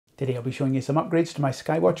Today I'll be showing you some upgrades to my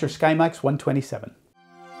Skywatcher Skymax 127.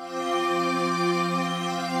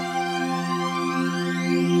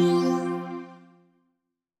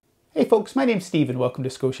 Hey folks, my name's Steve and welcome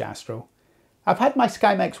to Scotia Astro. I've had my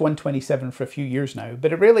Skymax 127 for a few years now,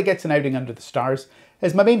 but it rarely gets an outing under the stars,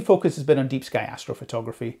 as my main focus has been on deep sky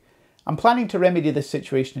astrophotography. I'm planning to remedy this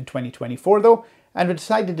situation in 2024 though, and I've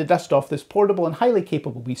decided to dust off this portable and highly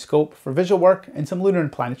capable wee scope for visual work and some lunar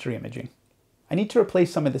and planetary imaging. I need to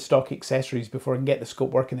replace some of the stock accessories before I can get the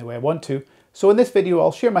scope working the way I want to, so in this video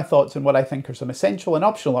I'll share my thoughts on what I think are some essential and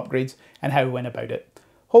optional upgrades and how I went about it.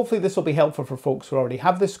 Hopefully this will be helpful for folks who already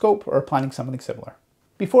have this scope or are planning something similar.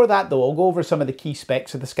 Before that though, I'll go over some of the key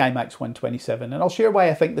specs of the Skymax 127 and I'll share why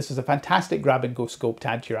I think this is a fantastic grab and go scope to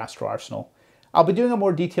add to your Astro arsenal. I'll be doing a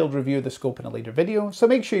more detailed review of the scope in a later video, so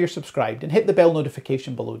make sure you're subscribed and hit the bell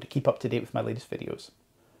notification below to keep up to date with my latest videos.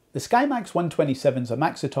 The Skymax 127 is a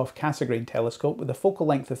Maksutov Cassegrain Telescope with a focal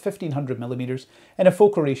length of 1500mm and a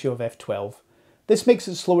focal ratio of f12. This makes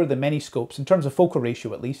it slower than many scopes, in terms of focal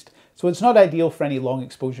ratio at least, so it's not ideal for any long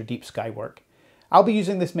exposure deep sky work. I'll be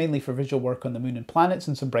using this mainly for visual work on the moon and planets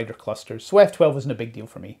and some brighter clusters, so f12 isn't a big deal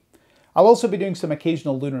for me. I'll also be doing some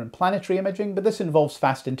occasional lunar and planetary imaging, but this involves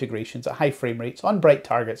fast integrations at high frame rates on bright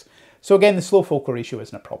targets, so again the slow focal ratio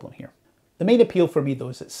isn't a problem here. The main appeal for me though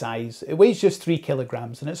is its size. It weighs just 3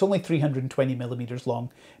 kilograms and it's only 320mm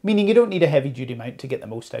long, meaning you don't need a heavy duty mount to get the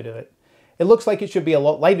most out of it. It looks like it should be a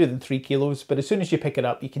lot lighter than 3 kilos, but as soon as you pick it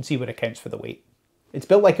up you can see what accounts for the weight. It's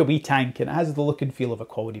built like a wee tank and it has the look and feel of a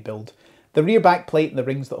quality build. The rear back plate and the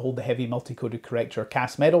rings that hold the heavy multi-coated corrector are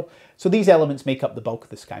cast metal, so these elements make up the bulk of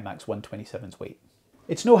the Skymax 127's weight.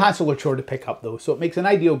 It's no hassle or chore to pick up though, so it makes an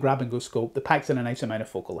ideal grab and go scope that packs in a nice amount of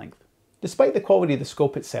focal length. Despite the quality of the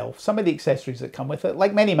scope itself, some of the accessories that come with it,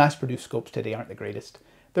 like many mass-produced scopes today, aren't the greatest.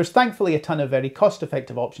 There's thankfully a ton of very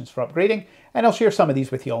cost-effective options for upgrading, and I'll share some of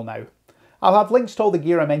these with you all now. I'll have links to all the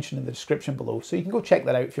gear I mentioned in the description below, so you can go check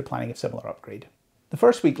that out if you're planning a similar upgrade. The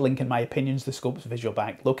first weak link in my opinion is the scope's visual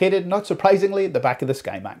back, located, not surprisingly, at the back of the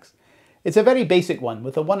Skymax. It's a very basic one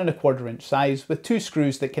with a 1 1/4 inch size with 2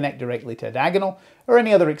 screws that connect directly to a diagonal or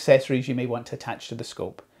any other accessories you may want to attach to the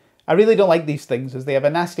scope. I really don't like these things as they have a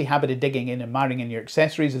nasty habit of digging in and marring in your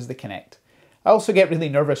accessories as they connect. I also get really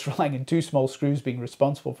nervous relying on 2 small screws being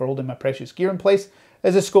responsible for holding my precious gear in place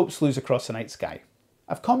as the scope slews across the night sky.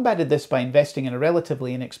 I've combated this by investing in a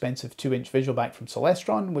relatively inexpensive 2-inch visual back from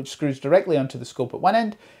Celestron, which screws directly onto the scope at one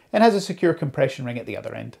end and has a secure compression ring at the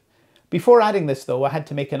other end. Before adding this though, I had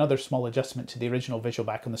to make another small adjustment to the original visual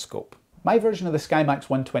back on the scope. My version of the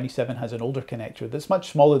Skymax 127 has an older connector that's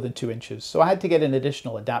much smaller than 2 inches, so I had to get an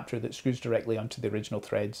additional adapter that screws directly onto the original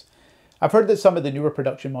threads. I've heard that some of the newer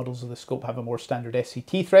production models of the scope have a more standard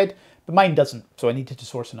SCT thread, but mine doesn't, so I needed to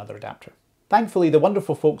source another adapter. Thankfully, the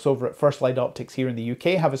wonderful folks over at First Light Optics here in the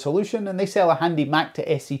UK have a solution, and they sell a handy Mac to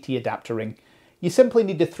SCT Adapter Ring. You simply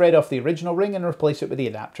need to thread off the original ring and replace it with the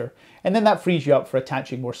adapter, and then that frees you up for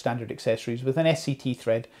attaching more standard accessories with an SCT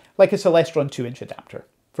thread, like a Celestron 2-inch adapter.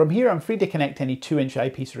 From here I'm free to connect any 2-inch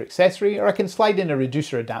eyepiece or accessory, or I can slide in a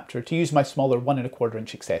reducer adapter to use my smaller 1 1/4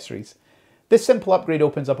 inch accessories. This simple upgrade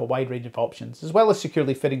opens up a wide range of options, as well as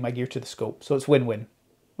securely fitting my gear to the scope, so it's win-win.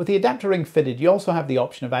 With the adapter ring fitted, you also have the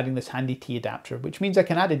option of adding this handy T adapter, which means I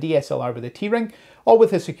can add a DSLR with a T-ring, or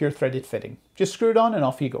with a secure threaded fitting. Just screw it on and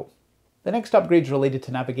off you go. The next upgrade is related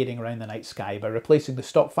to navigating around the night sky by replacing the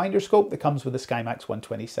stock finder scope that comes with the Skymax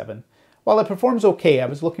 127. While it performs okay, I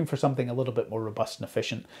was looking for something a little bit more robust and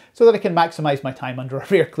efficient, so that I can maximise my time under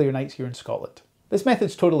rare clear nights here in Scotland. This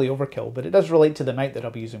method's totally overkill, but it does relate to the mount that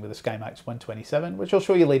I'll be using with the Skymax 127, which I'll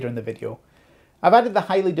show you later in the video. I've added the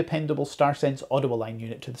highly dependable StarSense AutoAlign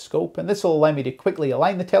unit to the scope, and this will allow me to quickly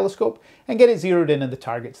align the telescope and get it zeroed in on the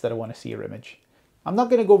targets that I want to see your image. I'm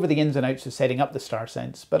not going to go over the ins and outs of setting up the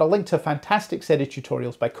StarSense, but I'll link to a fantastic set of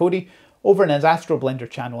tutorials by Cody over in his Astro Blender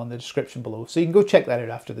channel in the description below, so you can go check that out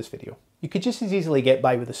after this video. You could just as easily get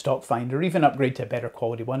by with a stock finder, or even upgrade to a better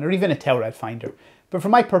quality one, or even a Telrad finder, but for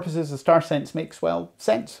my purposes the StarSense makes, well,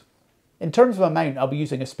 sense. In terms of a mount, I'll be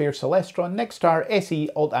using a spare Celestron NexStar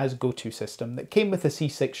SE Alt-Az Go-To system that came with the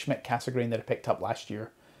C6 Schmidt Cassegrain that I picked up last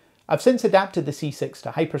year. I've since adapted the C6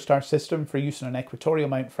 to Hyperstar system for use on an equatorial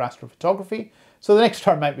mount for astrophotography, so the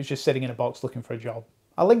NexStar mount was just sitting in a box looking for a job.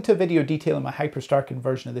 I'll link to a video detailing my Hyperstar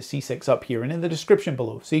conversion of the C6 up here and in the description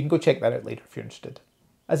below, so you can go check that out later if you're interested.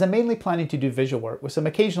 As I'm mainly planning to do visual work with some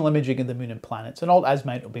occasional imaging of the moon and planets, an Alt-Az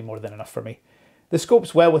mount will be more than enough for me. The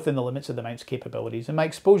scope's well within the limits of the mount's capabilities, and my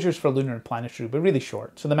exposures for lunar and planetary will be really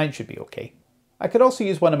short, so the mount should be okay. I could also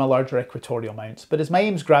use one of my larger equatorial mounts, but as my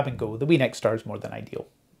aim's grab and go, the wee NexStar is more than ideal.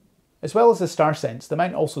 As well as the StarSense, the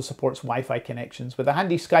mount also supports Wi-Fi connections with a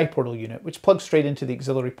handy Skyportal unit which plugs straight into the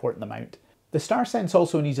auxiliary port in the mount. The StarSense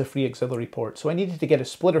also needs a free auxiliary port, so I needed to get a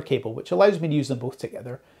splitter cable which allows me to use them both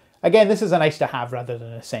together. Again, this is a nice to have rather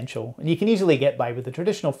than an essential, and you can easily get by with the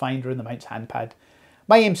traditional finder and the mount's handpad.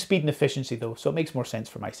 My aim's speed and efficiency though, so it makes more sense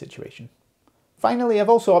for my situation. Finally, I've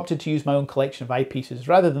also opted to use my own collection of eyepieces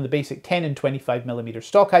rather than the basic 10 and 25mm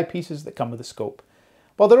stock eyepieces that come with the scope.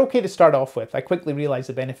 While they're okay to start off with, I quickly realised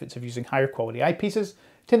the benefits of using higher quality eyepieces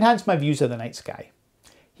to enhance my views of the night sky.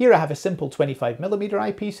 Here I have a simple 25mm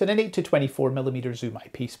eyepiece and an 8 to 24mm zoom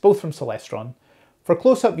eyepiece, both from Celestron. For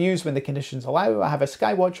close-up views when the conditions allow, I have a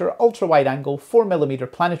Skywatcher ultra-wide-angle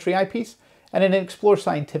 4mm planetary eyepiece and an Explore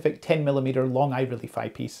Scientific 10mm long eye relief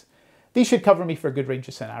eyepiece. These should cover me for a good range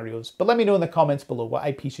of scenarios, but let me know in the comments below what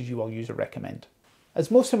eyepieces you all use or recommend. As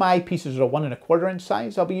most of my eyepieces are a 1 1/4 inch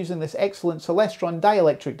size, I'll be using this excellent Celestron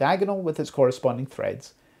Dielectric diagonal with its corresponding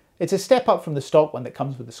threads. It's a step up from the stock one that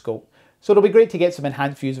comes with the scope, so it'll be great to get some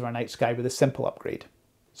enhanced views of our night sky with a simple upgrade.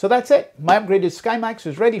 So that's it, my upgraded Skymax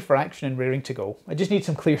is ready for action and raring to go. I just need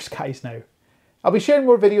some clear skies now. I'll be sharing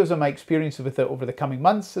more videos on my experiences with it over the coming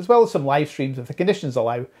months, as well as some live streams if the conditions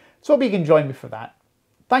allow, so I hope you can join me for that.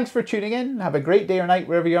 Thanks for tuning in, have a great day or night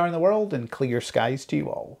wherever you are in the world, and clear skies to you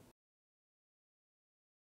all.